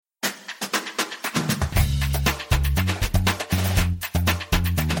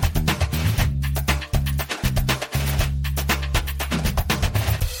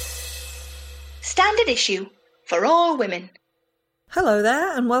and an issue for all women. Hello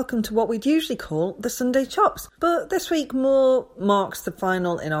there, and welcome to what we'd usually call the Sunday Chops, but this week more marks the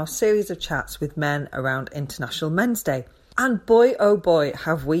final in our series of chats with men around International Men's Day. And boy, oh boy,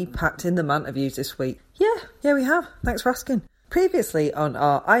 have we packed in the amount of views this week. Yeah, we have. Thanks for asking. Previously on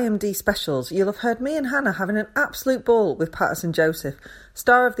our IMD specials, you'll have heard me and Hannah having an absolute ball with Patterson Joseph,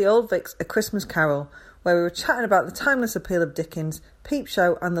 star of the Old Vics A Christmas Carol, where we were chatting about the timeless appeal of Dickens, Peep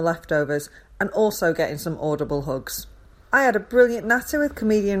Show and The Leftovers, and also getting some audible hugs. I had a brilliant natter with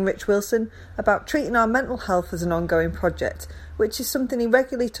comedian Rich Wilson about treating our mental health as an ongoing project, which is something he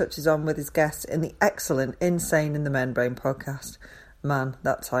regularly touches on with his guests in the excellent Insane in the Membrane podcast. Man,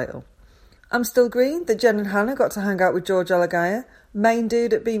 that title. I'm still green that Jen and Hannah got to hang out with George Alagaya, main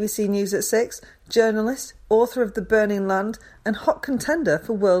dude at BBC News at 6, journalist, author of The Burning Land, and hot contender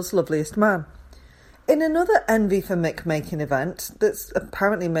for World's Loveliest Man. In another Envy for Mick making event that's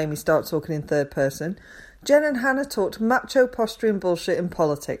apparently made me start talking in third person, Jen and Hannah talked macho posturing bullshit in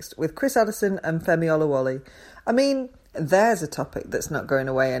politics with Chris Addison and Femi Olawale. I mean, there's a topic that's not going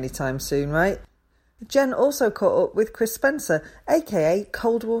away anytime soon, right? Jen also caught up with Chris Spencer, aka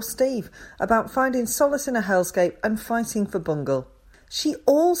Cold War Steve, about finding solace in a hellscape and fighting for Bungle. She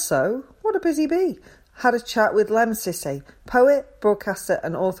also, what a busy bee, had a chat with Lem Sissay, poet, broadcaster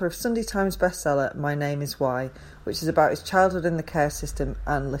and author of Sunday Times bestseller My Name Is Why, which is about his childhood in the care system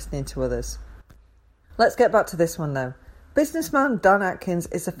and listening to others. Let's get back to this one though. Businessman Dan Atkins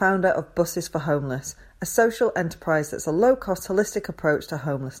is the founder of Buses4Homeless, a social enterprise that's a low-cost holistic approach to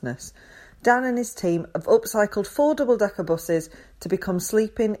homelessness. Dan and his team have upcycled 4 double-decker buses to become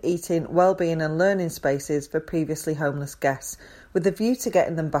sleeping, eating, well-being and learning spaces for previously homeless guests, with a view to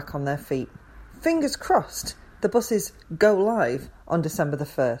getting them back on their feet. Fingers crossed, the buses go live on December the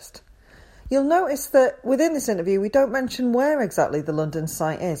 1st. You'll notice that within this interview we don't mention where exactly the London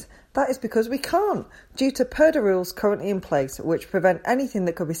site is. That is because we can't, due to PERDA rules currently in place which prevent anything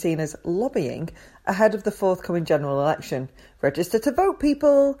that could be seen as lobbying ahead of the forthcoming general election. Register to vote,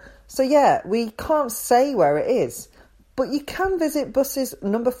 people! So yeah, we can't say where it is. But you can visit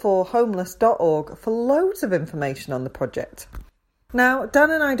buses4homeless.org for loads of information on the project. Now,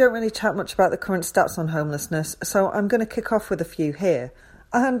 Dan and I don't really chat much about the current stats on homelessness, so I'm going to kick off with a few here.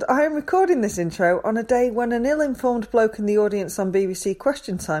 And I am recording this intro on a day when an ill-informed bloke in the audience on BBC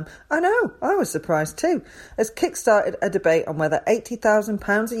Question Time, I know, I was surprised too, has kick-started a debate on whether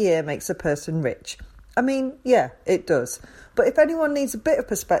 £80,000 a year makes a person rich. I mean, yeah, it does. But if anyone needs a bit of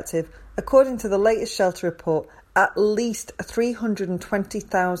perspective, according to the latest shelter report, at least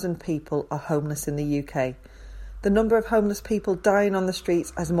 320,000 people are homeless in the UK. The number of homeless people dying on the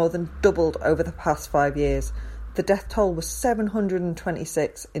streets has more than doubled over the past 5 years. The death toll was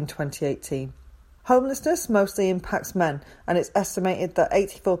 726 in 2018. Homelessness mostly impacts men, and it's estimated that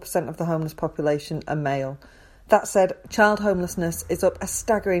 84% of the homeless population are male. That said, child homelessness is up a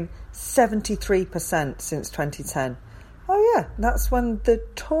staggering 73% since 2010. Oh yeah, that's when the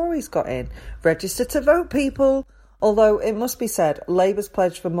Tories got in. Register to vote, people! Although it must be said, Labour's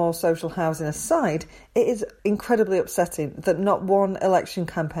pledge for more social housing aside, it is incredibly upsetting that not one election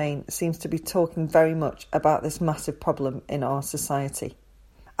campaign seems to be talking very much about this massive problem in our society.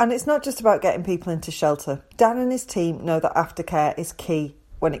 And it's not just about getting people into shelter. Dan and his team know that aftercare is key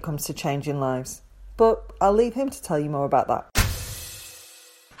when it comes to changing lives. But I'll leave him to tell you more about that.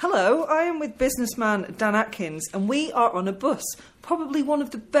 Hello, I am with businessman Dan Atkins and we are on a bus, probably one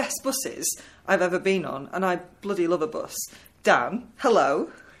of the best buses I've ever been on, and I bloody love a bus. Dan, hello.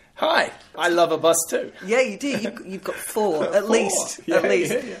 Hi, I love a bus too. Yeah, you do. You've got 4, at least. Yeah, at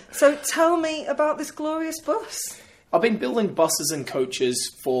least. Yeah. So tell me about this glorious bus. I've been building buses and coaches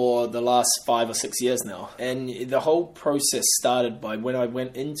for the last 5 or 6 years now. And the whole process started by when I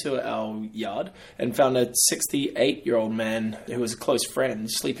went into our yard and found a 68-year-old man who was a close friend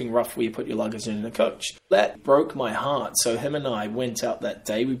sleeping rough where you put your luggage in a coach. That broke my heart. So him and I went out that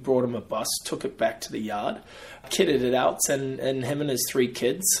day. We brought him a bus, took it back to the yard, kitted it out, and him and his 3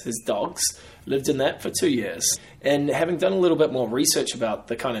 kids, his dogs, lived in that for 2 years. And having done a little bit more research about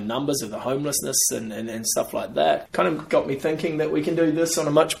the kind of numbers of the homelessness and stuff like that, kind of got me thinking that we can do this on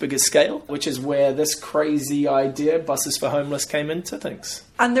a much bigger scale, which is where this crazy idea, Buses for Homeless, came into things.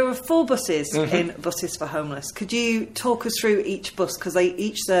 And there are 4 buses in Buses for Homeless. Could you talk us through each bus? Because they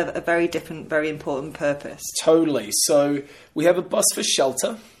each serve a very different, very important purpose. Totally. So we have a bus for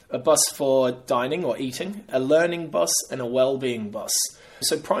shelter, a bus for dining or eating, a learning bus, and a well-being bus.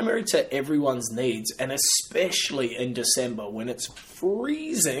 So primary to everyone's needs, and especially in December when it's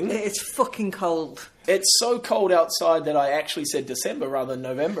freezing. It's fucking cold. It's so cold outside that I actually said December rather than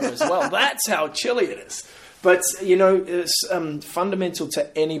November as well. That's how chilly it is. But, it's fundamental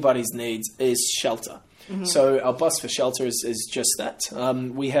to anybody's needs is shelter. Mm-hmm. So our Bus for Shelter is just that.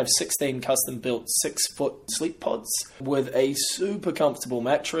 We have 16 custom-built 6-foot sleep pods with a super comfortable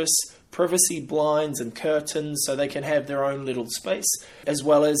mattress, privacy blinds and curtains so they can have their own little space, as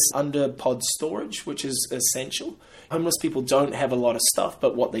well as under-pod storage, which is essential. Homeless people don't have a lot of stuff,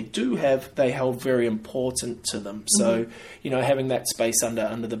 but what they do have, they hold very important to them. So, having that space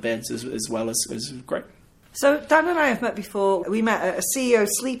under the beds as well is great. So Dan and I have met before. We met at a CEO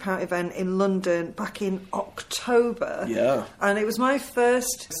Sleep Out event in London back in October. Yeah. And it was my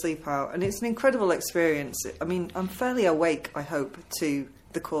first Sleep Out, and it's an incredible experience. I mean, I'm fairly awake, I hope, to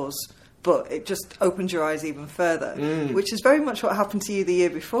the cause, but it just opened your eyes even further, which is very much what happened to you the year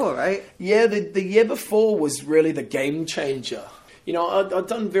before, right? Yeah, the year before was really the game changer. I'd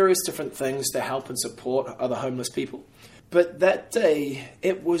done various different things to help and support other homeless people. But that day,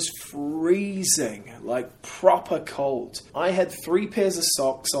 it was freezing, like proper cold. I had 3 pairs of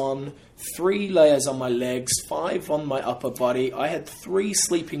socks on, 3 layers on my legs, 5 on my upper body. I had 3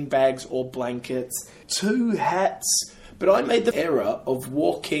 sleeping bags or blankets, 2 hats. But I made the error of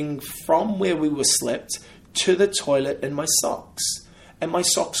walking from where we were slept to the toilet in my socks. And my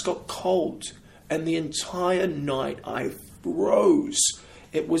socks got cold. And the entire night I froze.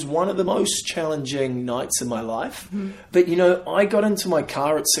 It was one of the most challenging nights in my life. Mm. But, I got into my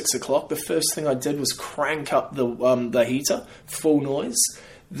car at 6 o'clock. The first thing I did was crank up the heater, full noise.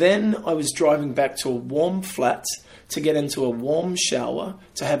 Then I was driving back to a warm flat to get into a warm shower,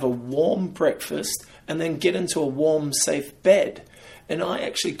 to have a warm breakfast, and then get into a warm, safe bed. And I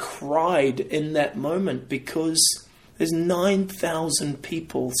actually cried in that moment because there's 9,000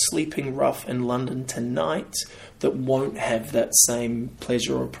 people sleeping rough in London tonight that won't have that same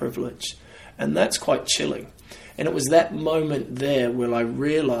pleasure or privilege. And that's quite chilling. And it was that moment there where I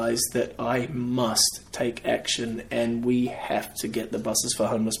realised that I must take action and we have to get the Buses for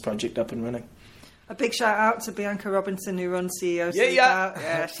Homeless project up and running. A big shout out to Bianca Robinson, who runs CEO.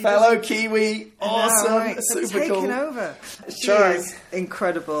 Yeah, fellow Kiwi, awesome, right. super taking cool. Over. She is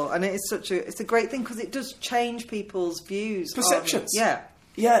incredible, and it's a great thing because it does change people's views, perceptions. Yeah,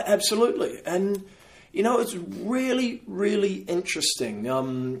 absolutely, and it's really, really interesting.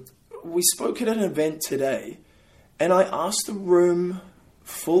 We spoke at an event today, and I asked a room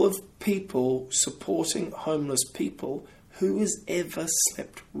full of people supporting homeless people who has ever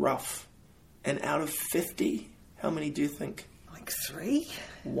slept rough. And out of 50, how many do you think? Like 3?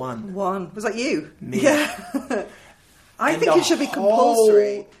 1. Was that you? Me. Yeah. I think it should be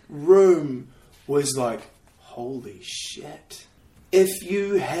compulsory. The whole room was like, holy shit. If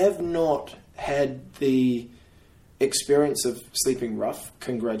you have not had the experience of sleeping rough,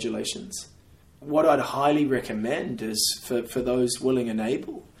 congratulations. What I'd highly recommend is for those willing and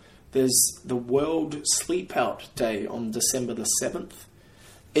able, there's the World Sleep Out Day on December the 7th.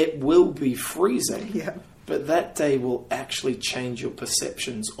 It will be freezing, but that day will actually change your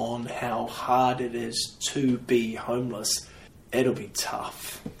perceptions on how hard it is to be homeless. It'll be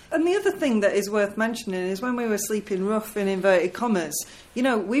tough. And the other thing that is worth mentioning is when we were sleeping rough in inverted commas,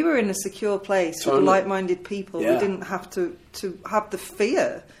 we were in a secure place with like-minded people. Yeah. We didn't have to have the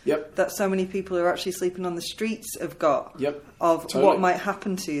fear that so many people who are actually sleeping on the streets have got of what might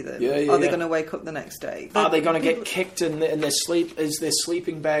happen to them. Are they going to wake up the next day? Are they going to get kicked in their sleep? Is their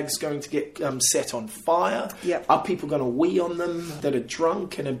sleeping bags going to get set on fire? Yep. Are people going to wee on them that are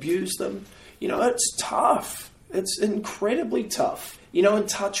drunk and abuse them? It's tough. It's incredibly tough. And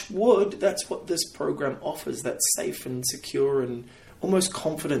touch wood, that's what this program offers, that safe and secure and almost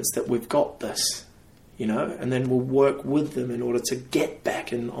confidence that we've got this, and then we'll work with them in order to get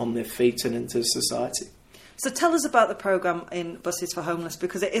back on their feet and into society. So tell us about the programme in Buses for Homeless,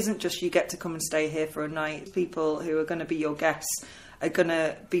 because it isn't just you get to come and stay here for a night. People who are going to be your guests are going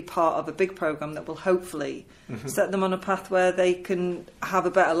to be part of a big programme that will hopefully set them on a path where they can have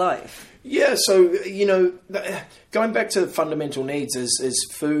a better life. Yeah, so, going back to the fundamental needs is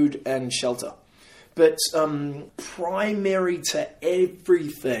food and shelter. But primary to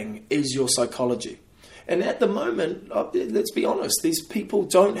everything is your psychology. And at the moment, let's be honest, these people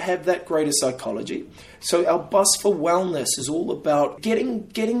don't have that greater psychology. So our Bus for Wellness is all about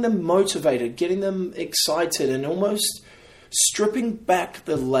getting them motivated, getting them excited, and almost stripping back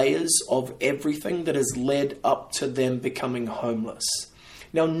the layers of everything that has led up to them becoming homeless.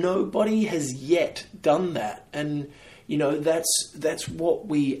 Now, nobody has yet done that, and that's what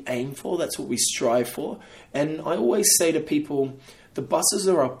we aim for, that's what we strive for. And I always say to people, the buses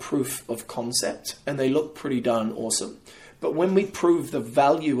are a proof of concept, and they look pretty darn awesome. But when we prove the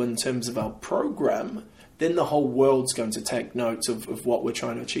value in terms of our program, then the whole world's going to take note of what we're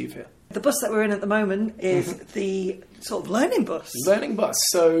trying to achieve here. The bus that we're in at the moment is the sort of learning bus. Learning bus.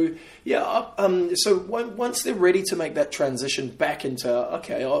 So, yeah, once they're ready to make that transition back into,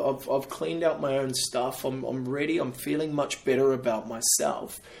 okay, I've cleaned out my own stuff, I'm ready, I'm feeling much better about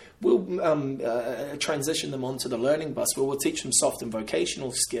myself, we'll transition them onto the learning bus where we'll teach them soft and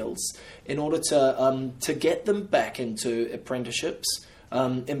vocational skills in order to get them back into apprenticeships,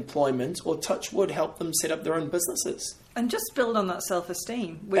 employment, or touch wood, help them set up their own businesses. And just build on that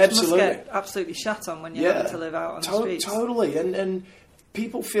self-esteem, which must get absolutely shat on when you're having to live out on the streets. Totally, and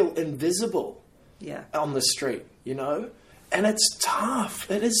people feel invisible on the street, you know? And it's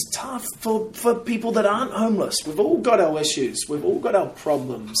tough. It is tough for people that aren't homeless. We've all got our issues. We've all got our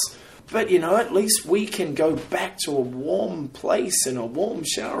problems. But, you know, at least we can go back to a warm place and a warm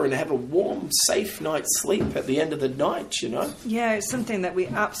shower and have a warm, safe night's sleep at the end of the night, you know? Yeah, it's something that we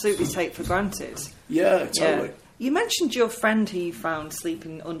absolutely take for granted. Yeah, totally. Yeah. You mentioned your friend who you found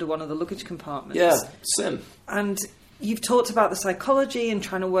sleeping under one of the luggage compartments. Yeah, Sim. And you've talked about the psychology and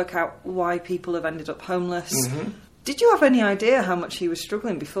trying to work out why people have ended up homeless. Mm-hmm. Did you have any idea how much he was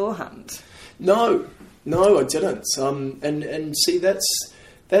struggling beforehand? No, I didn't. And see, that's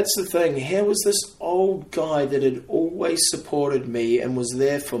the thing. Here was this old guy that had always supported me and was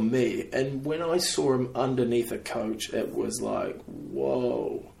there for me. And when I saw him underneath a coach, it was like,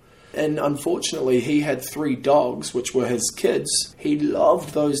 whoa. And unfortunately, he had 3 dogs, which were his kids. He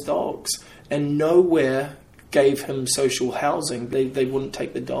loved those dogs. And nowhere gave him social housing. They wouldn't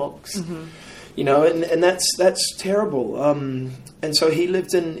take the dogs. Mm-hmm. You know, and that's terrible. And so he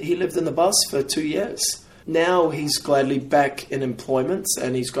lived in the bus for 2 years. Now he's gladly back in employment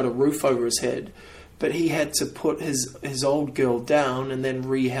and he's got a roof over his head. But he had to put his old girl down and then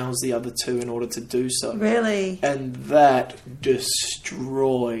rehouse the other 2 in order to do so. Really? And that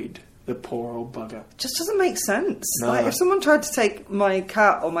destroyed the poor old bugger. Just doesn't make sense. No. Like, if someone tried to take my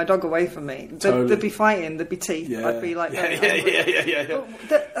cat or my dog away from me, they'd be fighting, there'd be teeth. Yeah. I'd be like... Yeah.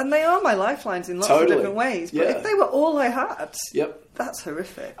 And they are my lifelines in lots of different ways. But if they were all I had... Yep. That's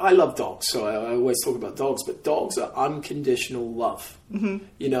horrific. I love dogs, so I always talk about dogs, but dogs are unconditional love. Mm-hmm.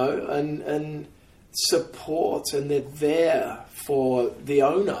 You know, and support, and they're there for the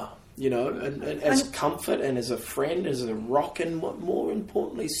owner, you know, and as comfort and as a friend, as a rock, and more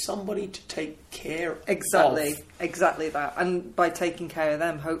importantly, somebody to take care of. Exactly that. And by taking care of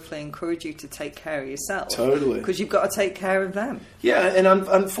them, hopefully encourage you to take care of yourself. Totally. Because you've got to take care of them. Yeah, and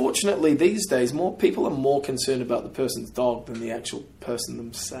unfortunately these days, more people are more concerned about the person's dog than the actual person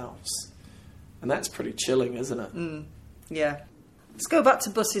themselves. And that's pretty chilling, isn't it? Yeah. Let's go back to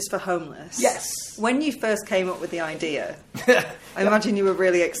Buses4Homeless. Yes. When you first came up with the idea, I imagine you were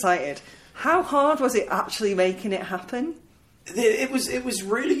really excited. How hard was it actually making it happen? It was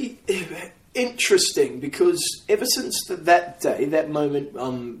really interesting because ever since that day, that moment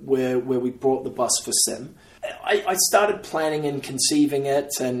where we brought the bus for Sim, I started planning and conceiving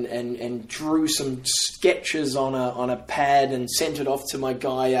it and drew some sketches on a pad and sent it off to my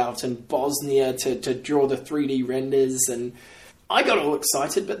guy out in Bosnia to draw the 3D renders, and I got all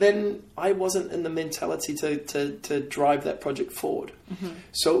excited, but then I wasn't in the mentality to drive that project forward. Mm-hmm.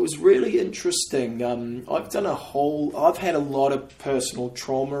 So it was really interesting. I've had a lot of personal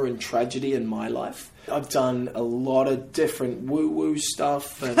trauma and tragedy in my life. I've done a lot of different woo-woo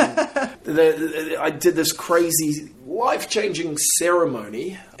stuff. And I did this crazy life-changing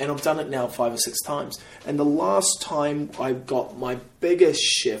ceremony, and I've done it now 5 or 6 times. And the last time I got my biggest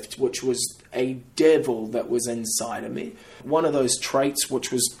shift, which was a devil that was inside of me, one of those traits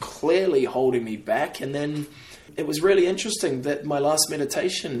which was clearly holding me back. And then it was really interesting that my last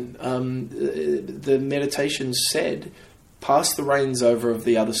meditation, the meditation said, pass the reins over of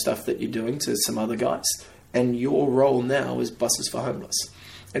the other stuff that you're doing to some other guys, and your role now is Buses4Homeless.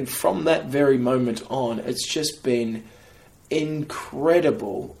 And from that very moment on, it's just been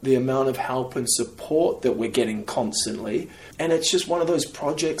incredible the amount of help and support that we're getting constantly. And it's just one of those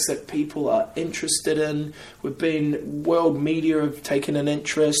projects that people are interested in. World media have taken an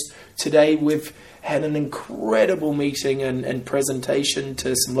interest. Today we've had an incredible meeting and presentation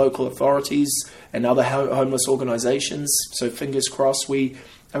to some local authorities and other homeless organisations. So fingers crossed we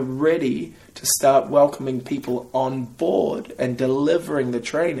are ready to start welcoming people on board and delivering the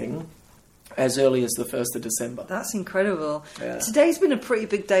training as early as the 1st of December. That's incredible. Yeah. Today's been a pretty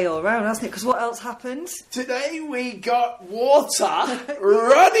big day all around, hasn't it? Because what else happened? Today we got water,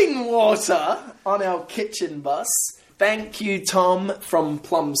 running water, on our kitchen bus. Thank you, Tom from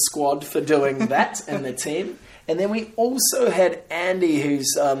Plum Squad, for doing that and the team. And then we also had Andy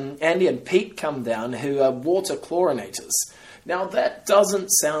and Pete come down, who are water chlorinators. Now, that doesn't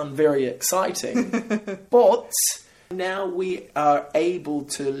sound very exciting, but Now we are able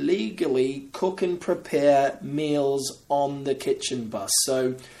to legally cook and prepare meals on the kitchen bus.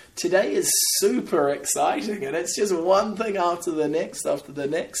 So today is super exciting, and it's just one thing after the next,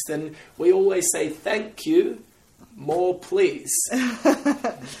 and we always say thank you, more please.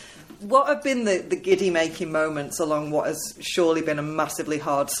 What have been the giddy-making moments along what has surely been a massively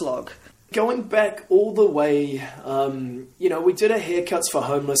hard slog? Going back all the way, we did a Haircuts for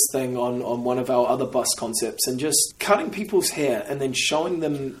Homeless thing on one of our other bus concepts, and just cutting people's hair and then showing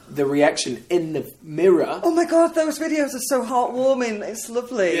them the reaction in the mirror. Oh my God, those videos are so heartwarming. It's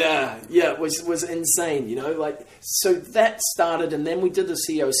lovely. Yeah, it was insane, so that started, and then we did the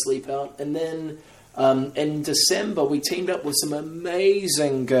CEO sleep out, and then in December we teamed up with some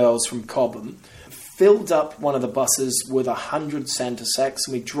amazing girls from Cobham, filled up one of the buses with 100 Santa sacks,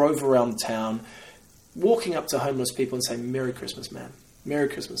 and we drove around town, walking up to homeless people and saying, "Merry Christmas, man. Merry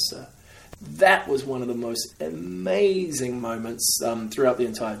Christmas, sir." That was one of the most amazing moments throughout the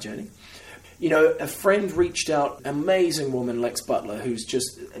entire journey. A friend reached out, amazing woman, Lex Butler, who's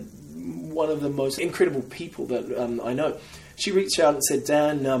just one of the most incredible people that I know. She reached out and said,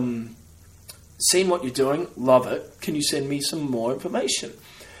 "Dan, seen what you're doing, love it. Can you send me some more information?"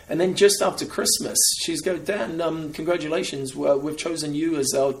 And then just after Christmas, she's going, "Dan, congratulations, we've chosen you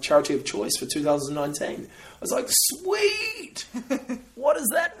as our charity of choice for 2019. I was like, "Sweet! What does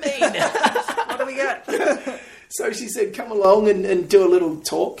that mean?" What do we get? So she said, "Come along and do a little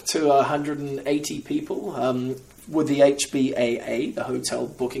talk to 180 people with the HBAA, the Hotel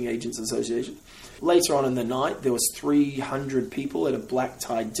Booking Agents Association." Later on in the night, there was 300 people at a black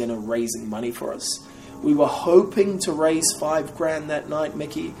tie dinner raising money for us. We were hoping to raise $5,000 that night,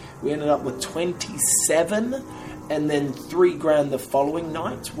 Mickey. We ended up with 27, and then $3,000 the following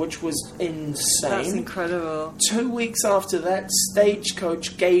night, which was insane. That's incredible. 2 weeks after that,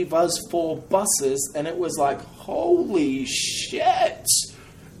 Stagecoach gave us 4 buses, and it was like, holy shit,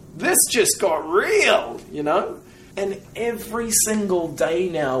 this just got real, And every single day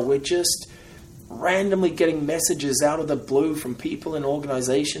now, we're just randomly getting messages out of the blue from people and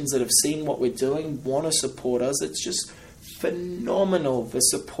organizations that have seen what we're doing, want to support us. It's just phenomenal, the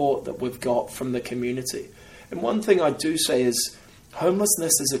support that we've got from the community. And one thing I do say is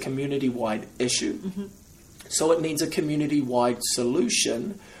homelessness is a community-wide issue. Mm-hmm. So it needs a community-wide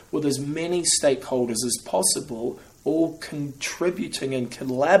solution with as many stakeholders as possible, all contributing and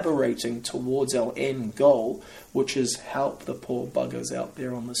collaborating towards our end goal, which is help the poor buggers out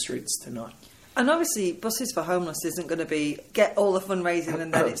there on the streets tonight. And obviously, Buses for Homeless isn't going to be get all the fundraising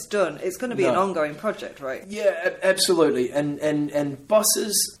and then it's done. It's going to be an ongoing project, right? Yeah, absolutely. And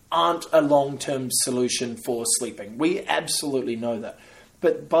buses aren't a long-term solution for sleeping. We absolutely know that.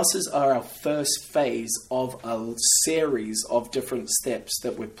 But buses are our first phase of a series of different steps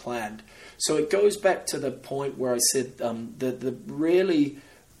that we've planned. So it goes back to the point where I said the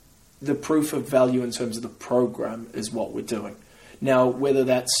proof of value in terms of the program is what we're doing. Now, whether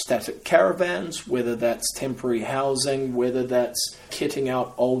that's static caravans, whether that's temporary housing, whether that's kitting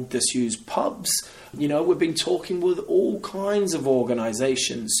out old disused pubs, we've been talking with all kinds of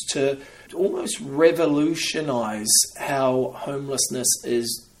organizations to almost revolutionize how homelessness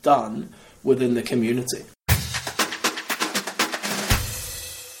is done within the community.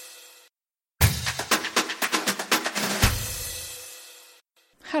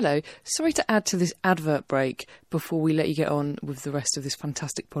 Hello, sorry to add to this advert break before we let you get on with the rest of this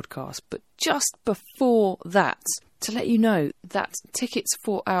fantastic podcast, but just before that, to let you know that tickets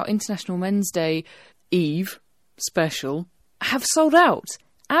for our International Men's Day Eve special have sold out,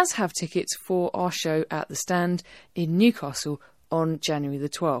 as have tickets for our show at the Stand in Newcastle on January the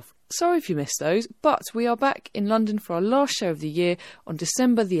 12th. Sorry if you missed those, but we are back in London for our last show of the year on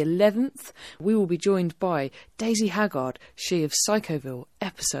December the 11th. We will be joined by Daisy Haggard, she of Psychoville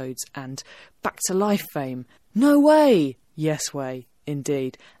episodes and Back to Life fame. No way! Yes way,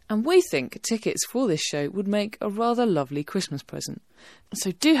 indeed. And we think tickets for this show would make a rather lovely Christmas present.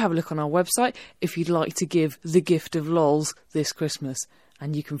 So do have a look on our website if you'd like to give the gift of lols this Christmas.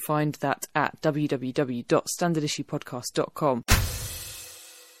 And you can find that at www.standardissuepodcast.com.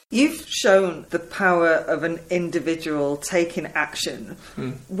 You've shown the power of an individual taking action.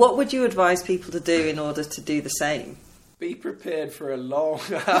 What would you advise people to do in order to do the same? Be prepared for a long,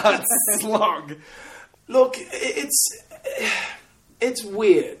 hard slog. Look, it's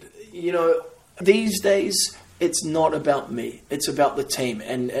weird. These days, it's not about me. It's about the team.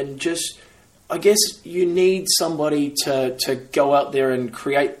 And just, I guess you need somebody to go out there and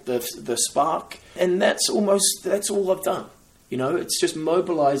create the spark. And that's all I've done. It's just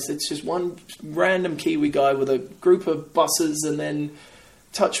mobilized. It's just one random Kiwi guy with a group of buses, and then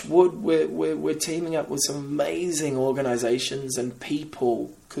touch wood, we're teaming up with some amazing organisations and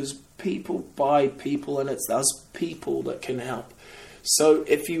people, because people buy people, and it's us people that can help. So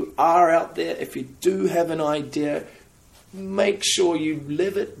if you are out there, if you do have an idea, make sure you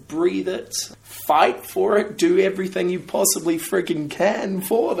live it, breathe it, fight for it, do everything you possibly friggin' can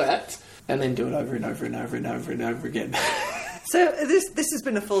for that, and then do it over and over and over and over and over again. So this has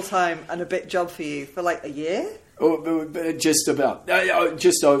been a full-time and a bit job for you for like a year? Oh, just about.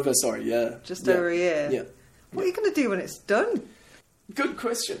 Just over, sorry, yeah. Just over a year? Yeah. What are you going to do when it's done? Good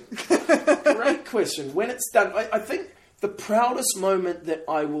question. Great question. When it's done, I think the proudest moment that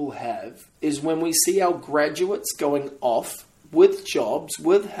I will have is when we see our graduates going off with jobs,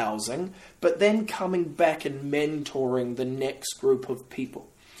 with housing, but then coming back and mentoring the next group of people.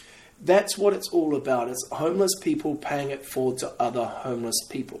 That's what it's all about. It's homeless people paying it forward to other homeless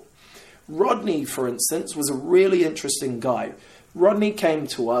people. Rodney, for instance, was a really interesting guy. Rodney came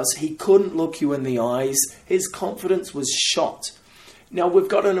to us. He couldn't look you in the eyes. His confidence was shot. Now, we've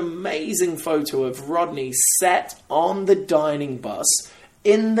got an amazing photo of Rodney sat on the dining bus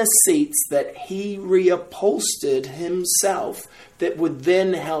in the seats that he reupholstered himself that would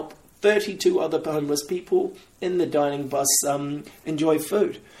then help 32 other homeless people in the dining bus enjoy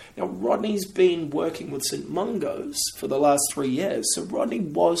food. Now, Rodney's been working with St. Mungo's for the last 3 years, so Rodney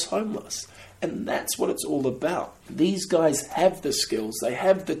was homeless. And that's what it's all about. These guys have the skills, they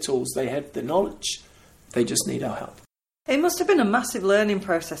have the tools, they have the knowledge. They just need our help. It must have been a massive learning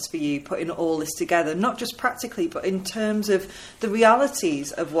process for you putting all this together, not just practically, but in terms of the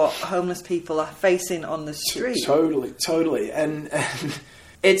realities of what homeless people are facing on the street. Totally. And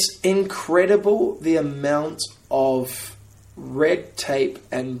it's incredible the amount of red tape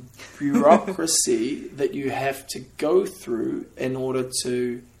and bureaucracy that you have to go through in order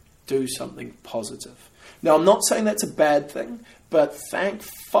to do something positive. Now, I'm not saying that's a bad thing, but thank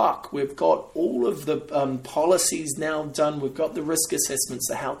fuck we've got all of the policies now done. We've got the risk assessments,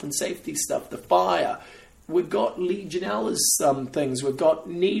 the health and safety stuff, the fire. We've got Legionella's things. We've got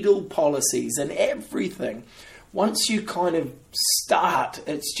needle policies and everything. Once you kind of start,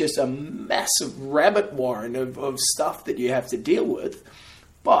 it's just a massive rabbit warren of stuff that you have to deal with.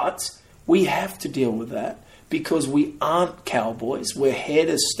 But we have to deal with that because we aren't cowboys. We're here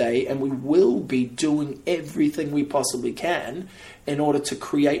to stay, and we will be doing everything we possibly can in order to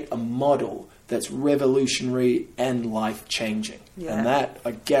create a model that's revolutionary and life-changing. Yeah. And that,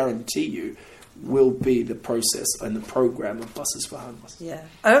 I guarantee you, will be the process and the program of Buses for Homeless. Yeah.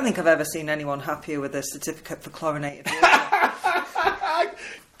 I don't think I've ever seen anyone happier with a certificate for chlorinated water.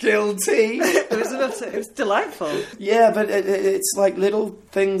 Guilty. It was delightful. Yeah, but it's like little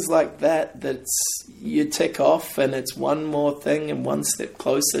things like that you tick off, and it's one more thing and one step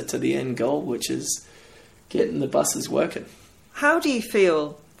closer to the end goal, which is getting the buses working. How do you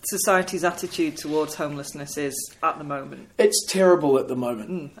feel society's attitude towards homelessness is at the moment? It's terrible at the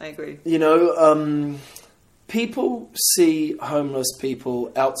moment. I agree. You know, people see homeless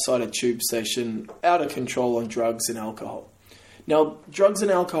people outside a tube station out of control on drugs and alcohol. Now, drugs and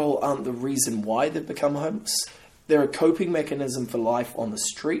alcohol aren't the reason why they've become homeless. They're a coping mechanism for life on the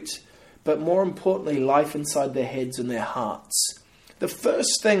street, but more importantly, life inside their heads and their hearts. The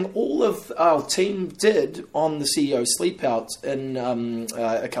first thing all of our team did on the CEO Sleep Out in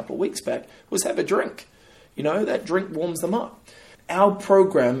a couple of weeks back was have a drink. You know, that drink warms them up. Our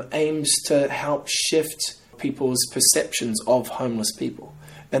program aims to help shift people's perceptions of homeless people.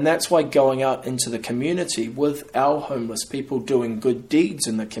 And that's why going out into the community with our homeless people doing good deeds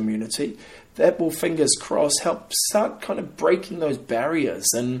in the community, that will, fingers crossed, help start kind of breaking those barriers.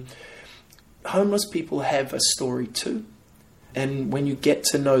 And homeless people have a story too. And when you get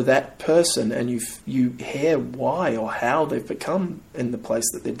to know that person and you hear why or how they've become in the place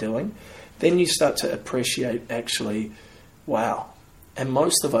that they're doing, then you start to appreciate actually, wow. And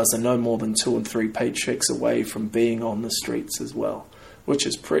most of us are no more than 2 and 3 paychecks away from being on the streets as well, which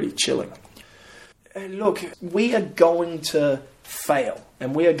is pretty chilling. And look, we are going to fail,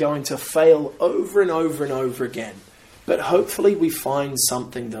 and we are going to fail over and over and over again. But hopefully we find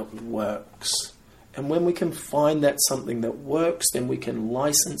something that works. And when we can find that something that works, then we can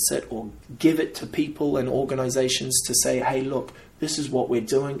license it or give it to people and organizations to say, hey, look, this is what we're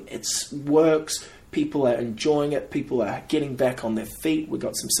doing. It works. People are enjoying it. People are getting back on their feet. We've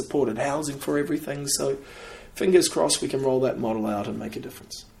got some supported housing for everything. So fingers crossed we can roll that model out and make a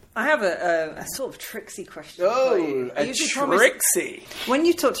difference. I have a sort of tricksy question for you. A tricksy. When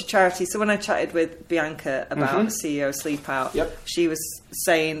you talk to charity, so when I chatted with Bianca about CEO Sleep Out, she was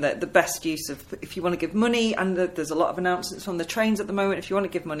saying that the best use of, if you want to give money, and there's a lot of announcements on the trains at the moment, if you want to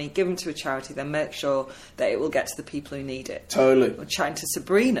give money, give them to a charity, then make sure that it will get to the people who need it. Totally. We're chatting to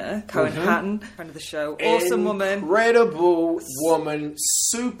Sabrina Cohen-Hatton, friend of the show, awesome woman. Incredible woman,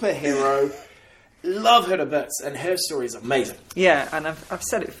 superhero. Love her to bits, and her story is amazing. Yeah, and I've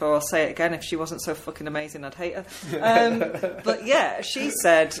said it before, I'll say it again. If she wasn't so fucking amazing, I'd hate her. But yeah, she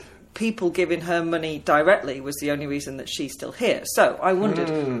said people giving her money directly was the only reason that she's still here. So I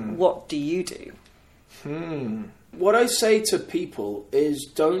wondered, what do you do? What I say to people is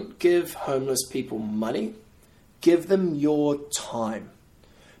don't give homeless people money. Give them your time.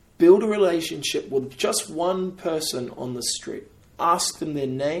 Build a relationship with just one person on the street. Ask them their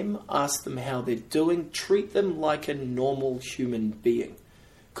name, ask them how they're doing, treat them like a normal human being.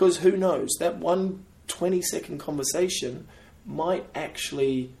 Because who knows, that one 20-second conversation might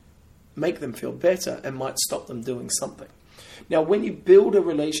actually make them feel better and might stop them doing something. Now, when you build a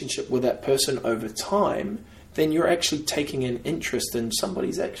relationship with that person over time, then you're actually taking an interest in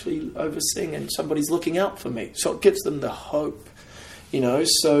somebody's actually overseeing and somebody's looking out for me. So it gives them the hope,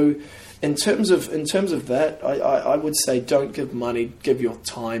 so... In terms of that, I would say don't give money, give your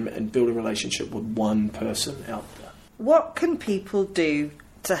time and build a relationship with one person out there. What can people do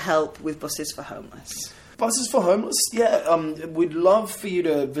to help with Buses for Homeless? Buses for Homeless? Yeah, we'd love for you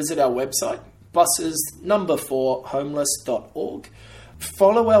to visit our website, buses4homeless.org.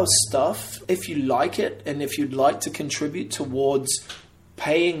 Follow our stuff if you like it and if you'd like to contribute towards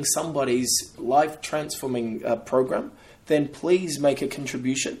paying somebody's life-transforming program, then please make a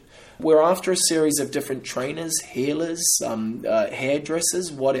contribution. We're after a series of different trainers, healers,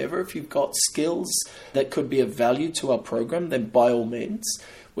 hairdressers, whatever. If you've got skills that could be of value to our program, then by all means.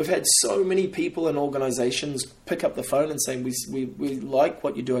 We've had so many people and organizations pick up the phone and saying, we like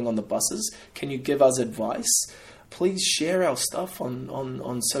what you're doing on the buses. Can you give us advice? Please share our stuff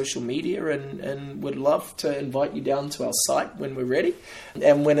on social media and we'd love to invite you down to our site when we're ready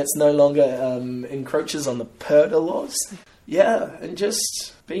and when it's no longer encroaches on the PERDA laws. Yeah, and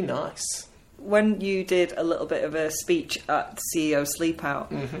just be nice. When you did a little bit of a speech at CEO Sleep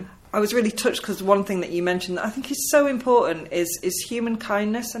Out, I was really touched because one thing that you mentioned that I think is so important is human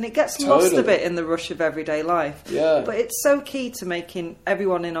kindness, and it gets lost a bit in the rush of everyday life. Yeah. But it's so key to making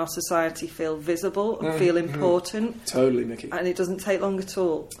everyone in our society feel visible and feel important. Totally, Nikki. And it doesn't take long at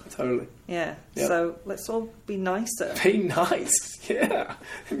all. Totally. Yeah. Yep. So let's all be nicer. Be nice. Yeah.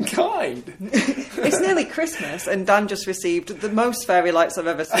 And kind. It's nearly Christmas and Dan just received the most fairy lights I've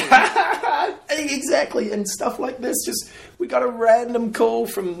ever seen. Exactly. And stuff like this. We got a random call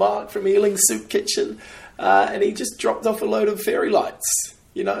from Mark from Ealing Soup Kitchen and he just dropped off a load of fairy lights.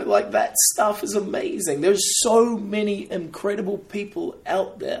 That stuff is amazing. There's so many incredible people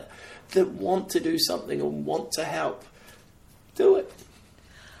out there that want to do something or want to help. Do it.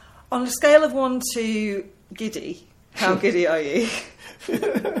 On a scale of 1 to giddy, how giddy are you?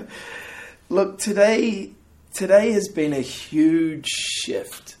 Look, today has been a huge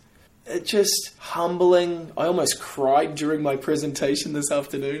shift. It's just humbling. I almost cried during my presentation this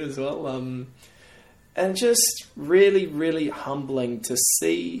afternoon as well. And just really, really humbling to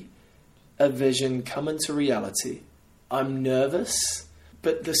see a vision come into reality. I'm nervous,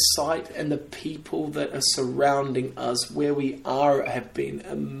 but the sight and the people that are surrounding us where we are have been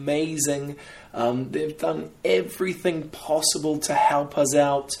amazing. They've done everything possible to help us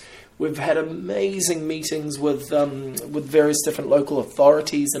out. We've had amazing meetings with various different local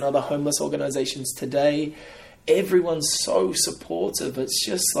authorities and other homeless organizations today. Everyone's so supportive. It's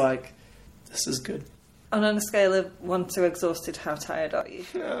just like, this is good. And on a scale of 1 to exhausted, how tired are you?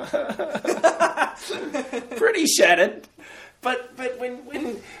 Pretty shattered. But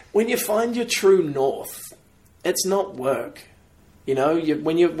when you find your true north, it's not work.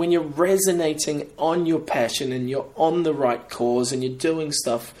 When you're resonating on your passion and you're on the right cause and you're doing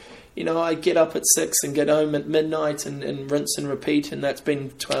stuff. I get up at 6 and get home at midnight and rinse and repeat, and that's been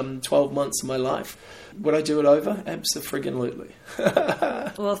 12 months of my life. Would I do it over? Absolutely.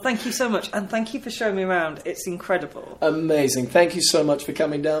 Well, thank you so much, and thank you for showing me around. It's incredible. Amazing. Thank you so much for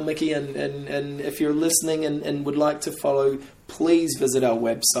coming down, Mickey, and if you're listening and would like to follow, please visit our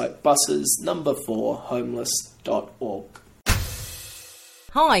website, buses4homeless.org.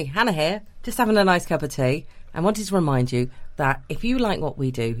 Hi, Hannah here, just having a nice cup of tea, and wanted to remind you that if you like what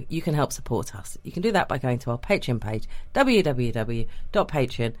we do, you can help support us. You can do that by going to our Patreon page,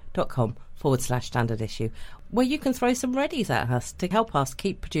 www.patreon.com/standard issue, where you can throw some readies at us to help us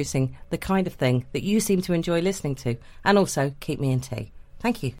keep producing the kind of thing that you seem to enjoy listening to, and also keep me in tea.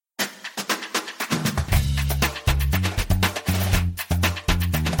 Thank you.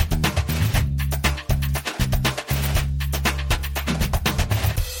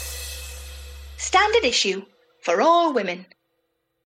 Standard issue for all women.